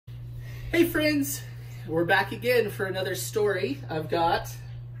Hey friends, we're back again for another story. I've got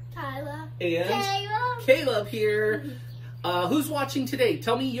Tyler and Caleb here. Who's watching today?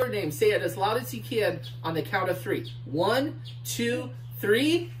 Tell me your name. Say it as loud as you can on the count of 3. 1, 2,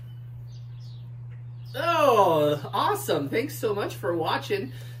 3. Oh, awesome. Thanks so much for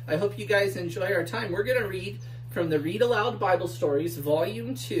watching. I hope you guys enjoy our time. We're going to read from the Read Aloud Bible Stories,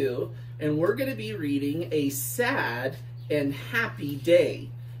 Volume 2, and we're going to be reading A Sad and Happy Day.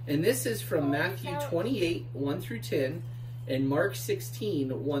 And this is from Matthew 28, 1 through 10, and Mark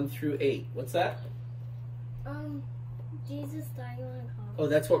 16, 1 through 8. What's that? Jesus dying on the cross. Oh,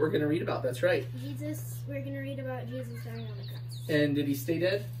 that's what we're going to read about. That's right. We're going to read about Jesus dying on the cross. And did he stay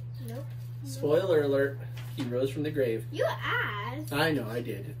dead? Nope. Spoiler alert, he rose from the grave. You asked. I know, I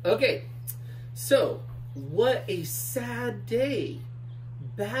did. Okay, so what a sad day.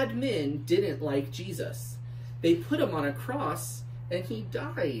 Bad men didn't like Jesus. They put him on a cross and he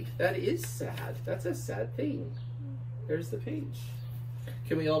died. That is sad. That's a sad thing. There's the page.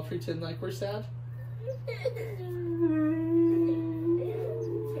 Can we all pretend like we're sad?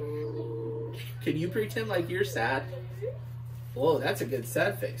 Can you pretend like you're sad? Whoa, that's a good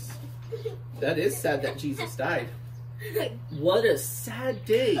sad face. That is sad that Jesus died. What a sad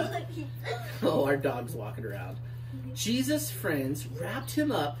day. Oh, our dog's walking around. Jesus' friends wrapped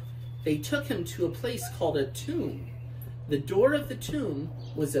him up. They took him to a place called a tomb. The door of the tomb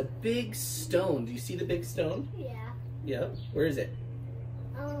was a big stone. Do you see the big stone? Yeah. Yep. Where is it?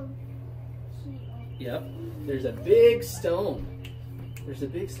 Here. Yep. There's a big stone. There's a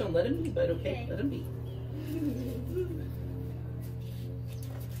big stone. Let him be, bud. Okay, let him be.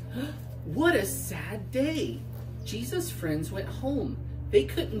 What a sad day. Jesus' friends went home. They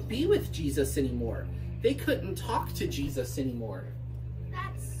couldn't be with Jesus anymore. They couldn't talk to Jesus anymore.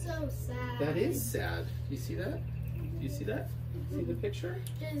 That's so sad. That is sad. Do you see that? Do you see that? See the picture?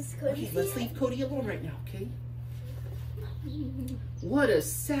 Does Cody Okay, let's leave Cody alone right now, okay? What a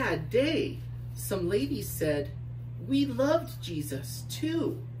sad day. Some ladies said, "We loved Jesus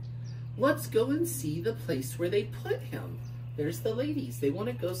too. Let's go and see the place where they put him." There's the ladies. They want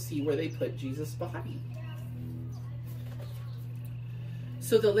to go see where they put Jesus' body.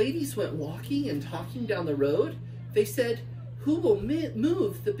 So the ladies went walking and talking down the road. They said, "Who will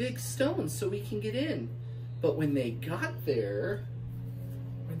move the big stone so we can get in?" But when they got there,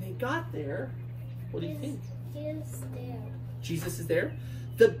 what do you think? Jesus there. Jesus is there?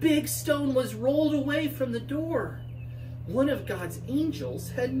 The big stone was rolled away from the door. One of God's angels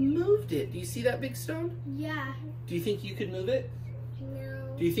had moved it. Do you see that big stone? Yeah. Do you think you could move it?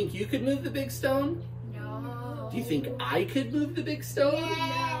 No. Do you think you could move the big stone? No. Do you think I could move the big stone?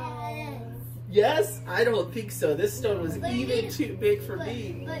 Yes. Yes? I don't think so. This stone was But you even need- too big for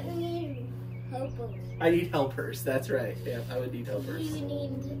me. But you need helpers. I need helpers. That's right. Yeah, I would need helpers. He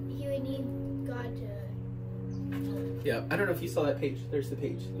would need God to. Yeah, I don't know if you saw that page. There's the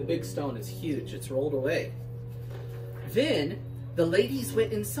page. The big stone is huge. It's rolled away. Then the ladies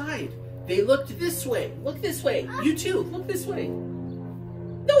went inside. They looked this way. Look this way. You too. Look this way.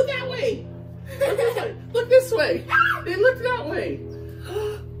 No, that way. Look this way. Look this way. They looked that way.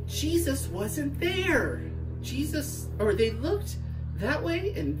 Jesus wasn't there. They looked that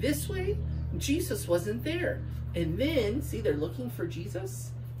way and this way. Jesus wasn't there. And then, see, they're looking for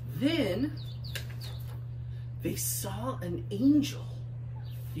Jesus. Then they saw an angel.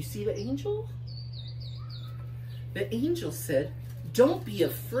 You see the angel? The angel said, "Don't be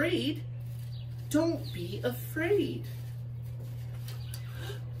afraid. Don't be afraid.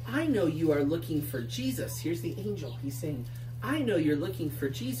 I know you are looking for Jesus." Here's the angel. He's saying, "I know you're looking for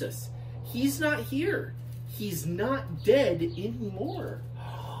Jesus. He's not here. He's not dead anymore."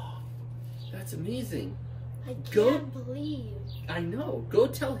 That's amazing. I can't believe. I know. Go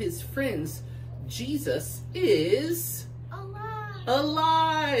tell his friends Jesus is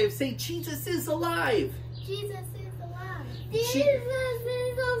alive. Say, Jesus is alive. Jesus is alive. Je- Jesus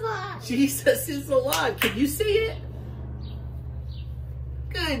is alive. Jesus is alive. Can you say it?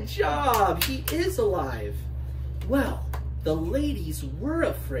 Good job. He is alive. Well, the ladies were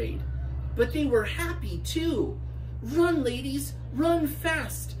afraid, but they were happy too. Run, ladies. Run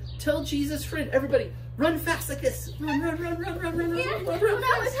fast. Tell Jesus' friend. Everybody, run fast like this. Run, run, run, run, run, run, Yeah, run, run, run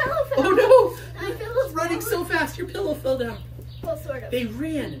that was fast. pillow fell. Oh no. My pillow's Running so fast, your pillow fell down. Well, sort of. They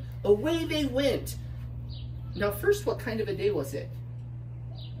ran. Away they went. Now, first, what kind of a day was it?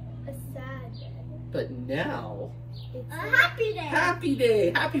 A sad day. But now, It's a happy day. happy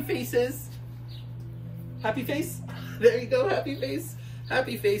day. Happy faces. Happy face. There you go. Happy face.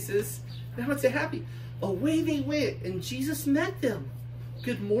 Happy faces. Now it's a happy. Away they went, and Jesus met them.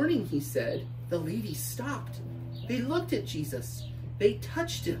 "Good morning," he said. The ladies stopped. They looked at Jesus. They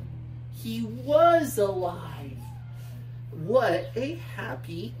touched him. He was alive. What a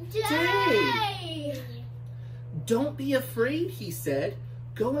happy day. Don't be afraid, he said.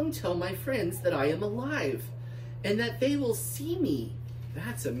 Go and tell my friends that I am alive and that they will see me.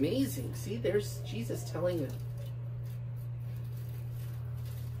 That's amazing. See, there's Jesus telling them.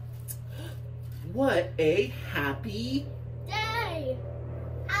 What a happy day.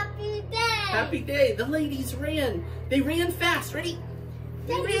 Happy day. Happy day. The ladies ran. They ran fast. Ready?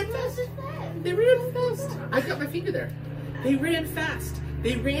 They ran fast. They ran fast. I got my finger there. They ran fast.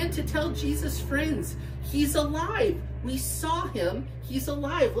 They ran to tell Jesus' friends, he's alive. We saw him. He's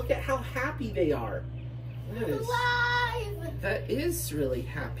alive. Look at how happy they are. That is really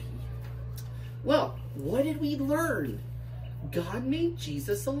happy. Well, what did we learn? God made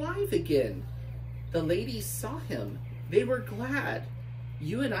Jesus alive again. The ladies saw him. They were glad.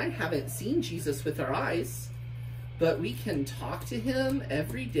 You and I haven't seen Jesus with our eyes, but we can talk to him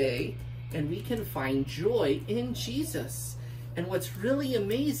every day and we can find joy in Jesus. And what's really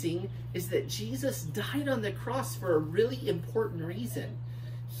amazing is that Jesus died on the cross for a really important reason.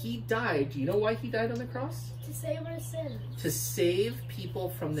 He died. Do you know why he died on the cross? To save our sins. To save people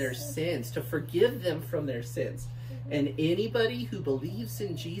from their sins, to forgive them from their sins. And anybody who believes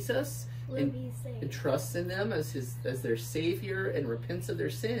in Jesus and trusts in them as their Savior and repents of their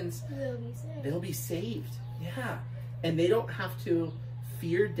sins, they'll be saved. Yeah. And they don't have to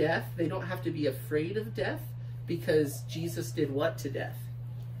fear death. They don't have to be afraid of death because Jesus did what to death?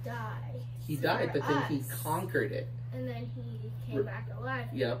 Die. He died, but then he conquered it. And then he came back alive.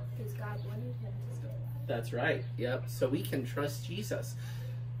 Yep. Because God wanted him to stay alive. That's right. Yep. So we can trust Jesus.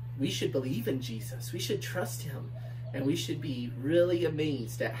 We should believe in Jesus. We should trust him. And we should be really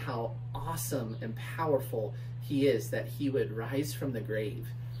amazed at how awesome and powerful he is, that he would rise from the grave.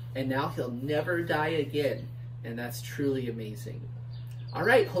 And now he'll never die again. And that's truly amazing. All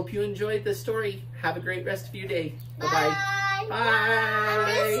right. Hope you enjoyed this story. Have a great rest of your day. Bye-bye. Bye.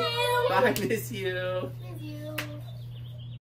 Bye. Bye. Miss you. Miss you.